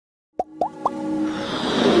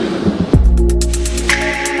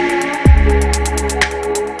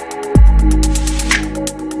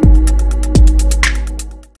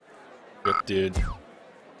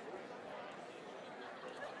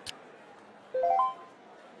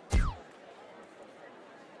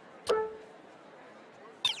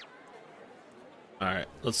Alright,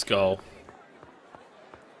 let's go.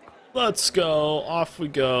 Let's go. Off we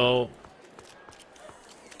go.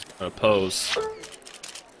 Pose.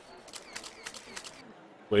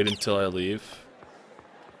 Wait until I leave.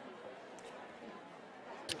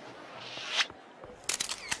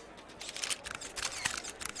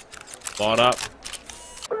 Bought up.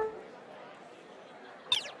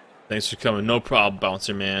 Thanks for coming. No problem,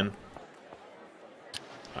 bouncer man.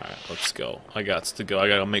 Alright, let's go. I got to go. I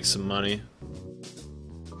gotta make some money.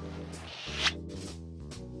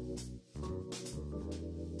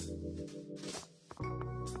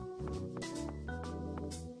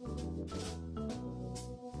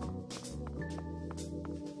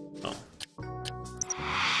 Oh.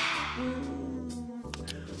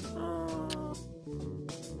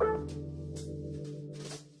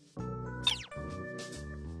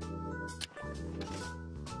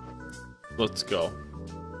 Let's go.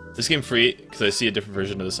 This game free because I see a different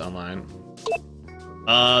version of this online.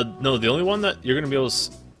 No, the only one that you're gonna be able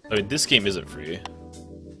to. I mean, this game isn't free,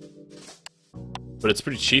 but it's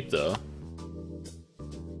pretty cheap though.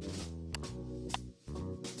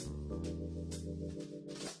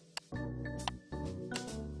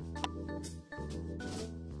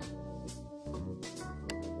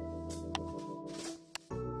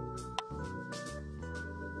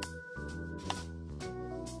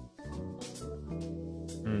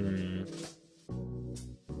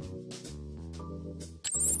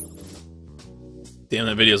 Damn,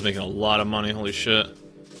 that video's making a lot of money, holy shit.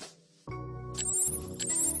 Am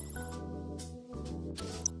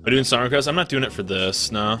I doing Summer Quest? I'm not doing it for this,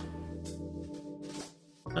 no.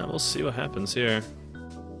 We'll see what happens here.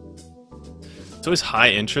 It's always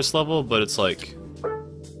high interest level, but it's like...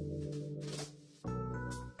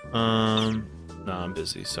 No, I'm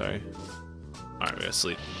busy, sorry. Alright, we gotta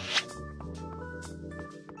sleep.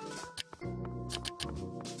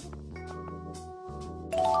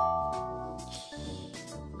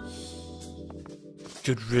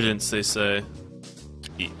 Good riddance, they say.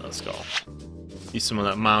 Eat, let's go. Eat some of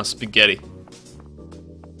that mouse spaghetti.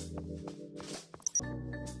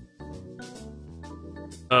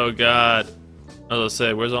 Oh god. I was gonna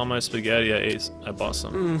say, where's all my spaghetti I ate? I bought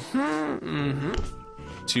some.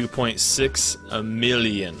 $2.6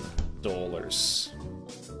 million.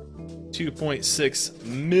 $2.6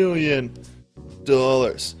 million.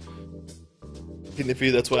 If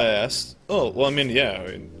that's why I asked. Oh, well, I mean, yeah, I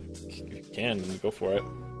mean, can go for it.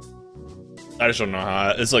 I just don't know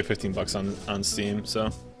how. It's like 15 bucks on Steam, so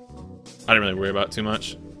I didn't really worry about it too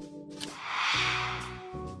much.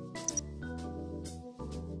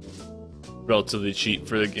 Relatively cheap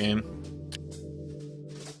for the game.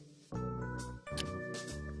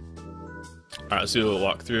 Alright, let's do a little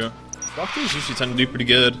walkthrough. Walkthroughs usually tend to do pretty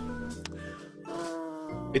good.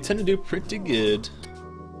 They tend to do pretty good.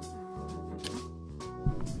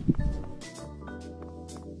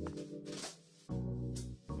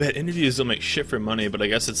 Bet interviews don't make shit for money, but I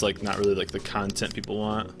guess it's like not really like the content people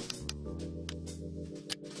want.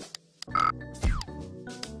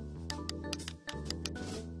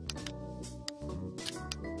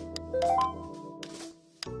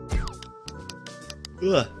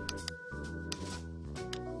 Ugh.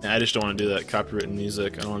 Nah, I just don't want to do that copywritten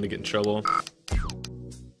music. I don't want to get in trouble.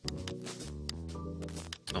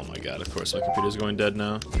 Oh my god, of course my computer's going dead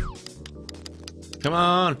now. Come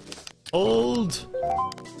on! Hold!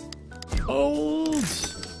 Hold!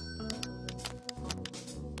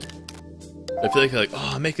 I feel like,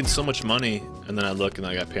 oh, I'm making so much money, and then I look and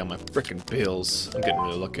I gotta pay all my frickin' bills. I'm getting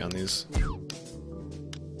really lucky on these.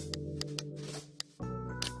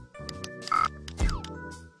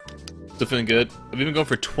 Still feeling good. I've been going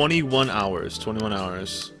for 21 hours. 21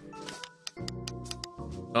 hours.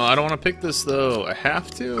 Oh, I don't want to pick this though. I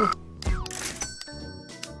have to?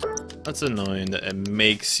 That's annoying that it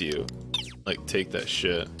makes you, like, take that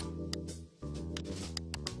shit.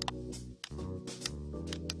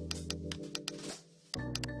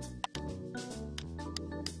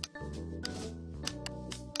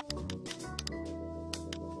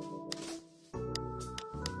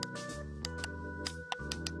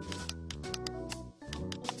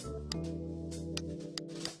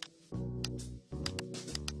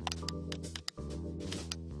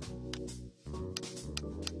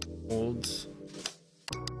 Holds.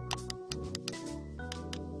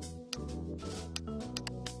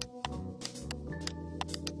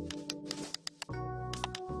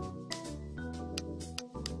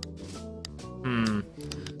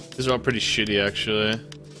 These are all pretty shitty, actually.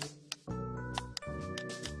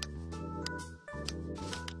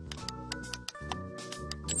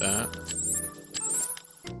 That.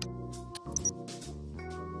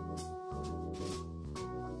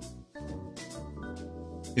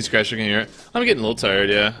 He's crashing in here. I'm getting a little tired,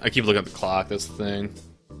 yeah. I keep looking at the clock, that's the thing.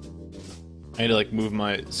 I need to like move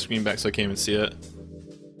my screen back so I can't even see it.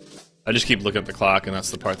 I just keep looking at the clock and that's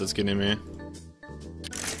the part that's getting me.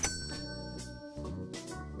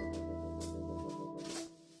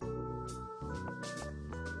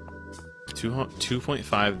 Two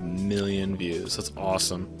 2.5 million views. That's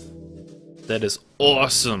awesome. That is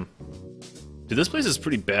awesome. Dude, this place is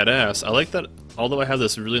pretty badass. I like that. Although I have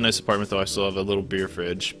this really nice apartment, though, I still have a little beer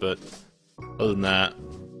fridge. But other than that,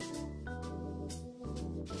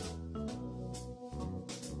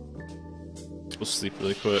 we'll sleep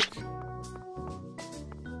really quick.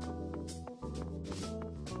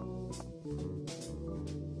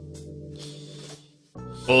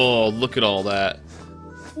 Oh, look at all that.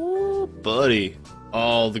 Ooh, buddy.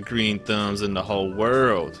 All the green thumbs in the whole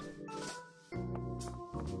world.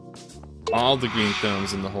 All the green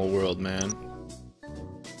thumbs in the whole world, man.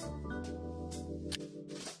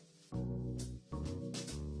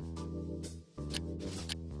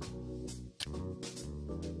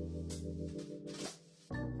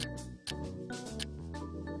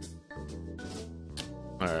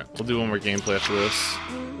 Alright, we'll do one more gameplay after this.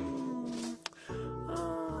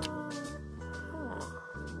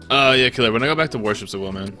 Yeah, Killer, when I go back to Warships, I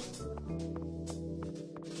will, man.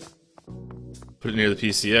 Put it near the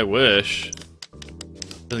PC, I wish.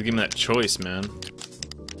 Doesn't give me that choice, man.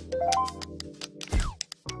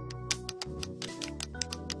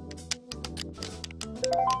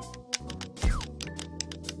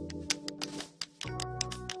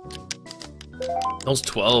 Those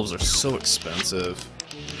 12s are so expensive.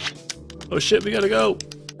 Oh shit, we gotta go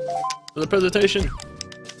for the presentation.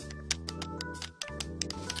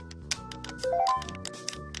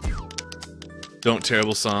 Don't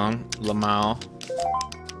Terrible song, Lamau.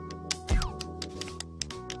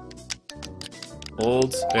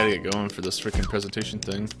 Holds. I gotta get going for this freaking presentation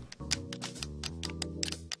thing.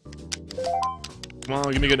 Come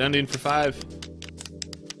on, give me a good ending for 5.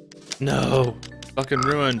 No, fucking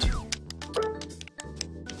ruined.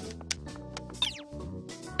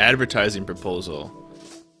 Advertising proposal.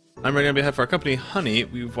 I'm writing on behalf of our company, Honey.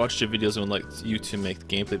 We've watched your videos and would like you to make the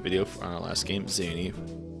gameplay video on our last game, Zany.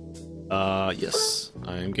 Yes,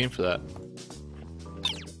 I am game for that.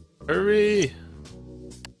 Hurry!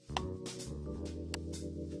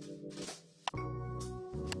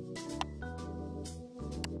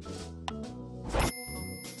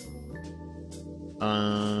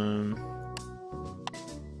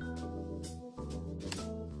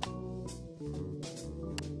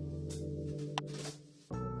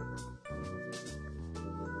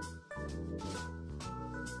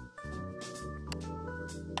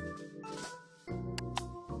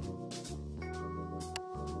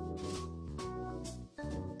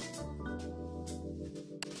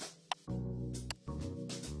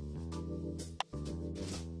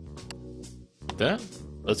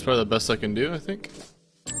 That's probably the best I can do, I think.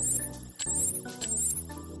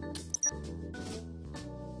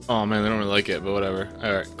 Oh man, they don't really like it, but whatever.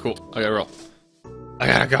 Alright, cool. I gotta roll. I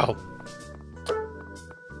gotta go!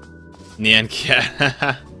 Nyan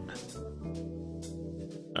Cat.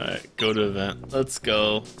 Alright, go to event. Let's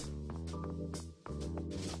go.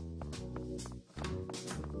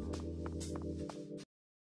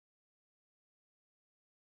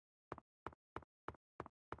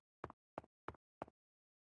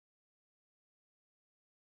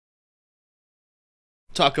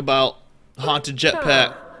 Talk about haunted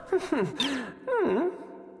jetpack.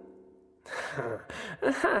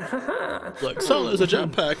 Like, so there's a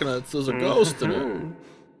jetpack and there's a ghost in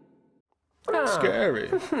it. Scary.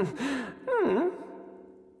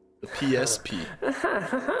 The PSP.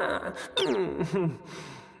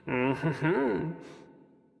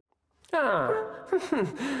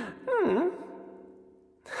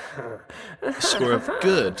 Score of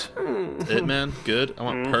good. Hitman, good. I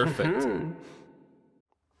want perfect.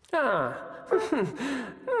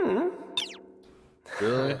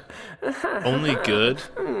 Really? Only good?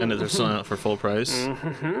 And they're selling it for full price?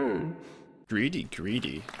 Greedy,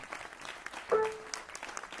 greedy.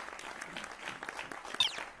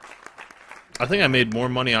 I think I made more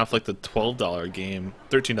money off like the $12 game,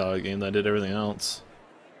 $13 game than I did everything else.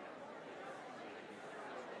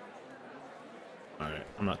 Alright,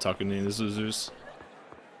 I'm not talking to any of the Zuzus.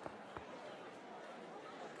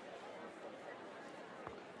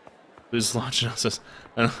 Who's launching us?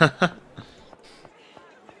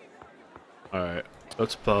 Alright,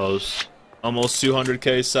 let's pause. Almost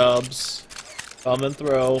 200k subs. Coming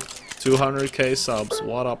through. 200k subs.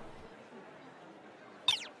 What up?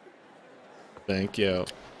 Thank you.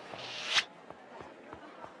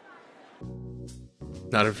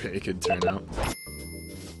 Not a very good turnout.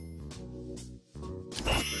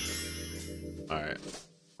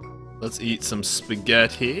 Let's eat some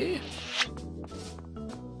spaghetti.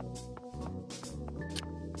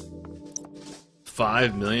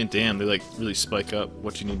 $5 million. Damn, they like really spike up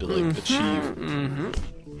what you need to like achieve.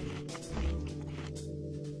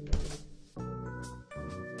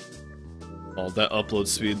 Oh, that upload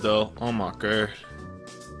speed though. Oh my god.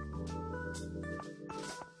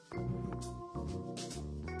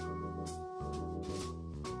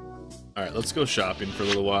 Alright, let's go shopping for a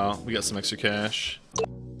little while. We got some extra cash.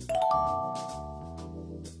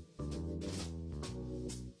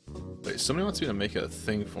 Wait, somebody wants me to make a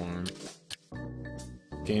thing for him.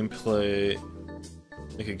 Gameplay.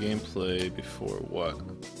 Make a gameplay before what?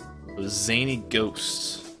 The Zany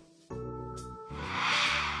Ghosts.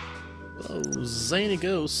 Oh, Zany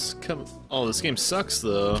Ghosts. Come. Oh, this game sucks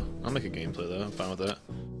though. I'll make a gameplay though. I'm fine with that.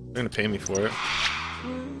 They're gonna pay me for it.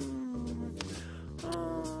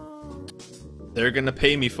 They're gonna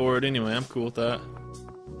pay me for it anyway. I'm cool with that.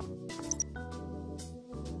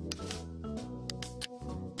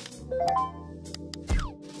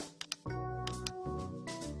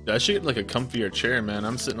 I should get like a comfier chair, man.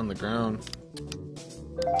 I'm sitting on the ground.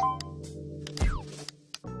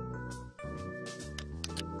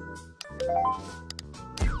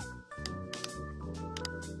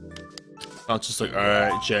 I was just like,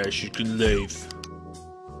 alright, Josh, you can leave.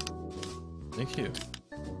 Thank you.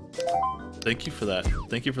 Thank you for that.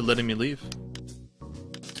 Thank you for letting me leave.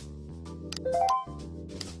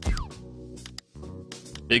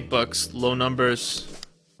 Big bucks, low numbers.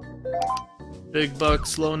 Big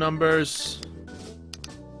bucks, low numbers.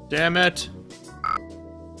 Damn it.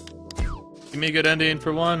 Give me a good ending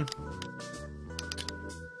for one.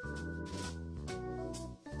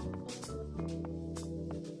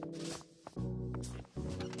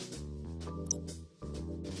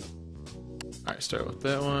 Alright, start with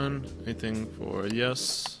that one. Anything for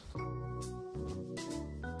yes.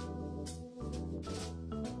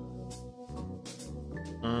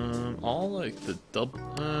 All like the double.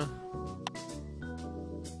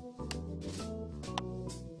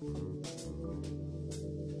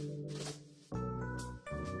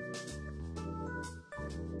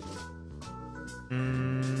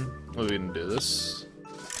 What are we gonna do? This.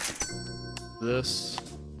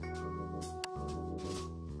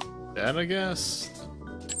 That, I guess.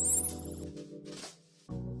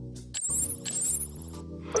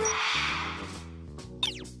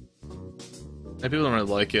 People don't really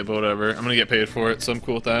like it, but whatever. I'm gonna get paid for it, so I'm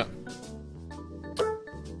cool with that.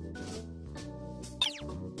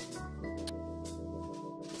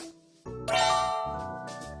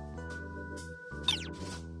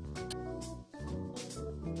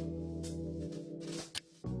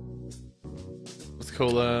 With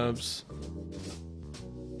collabs,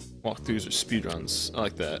 walkthroughs or speedruns. I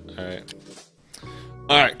like that. Alright.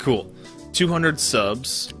 Alright, cool. 200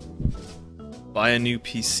 subs. Buy a new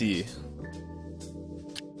PC.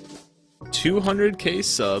 200k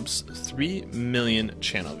subs, 3 million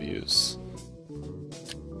channel views.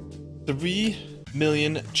 3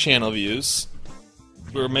 million channel views.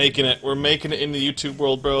 We're making it in the YouTube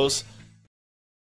world, bros.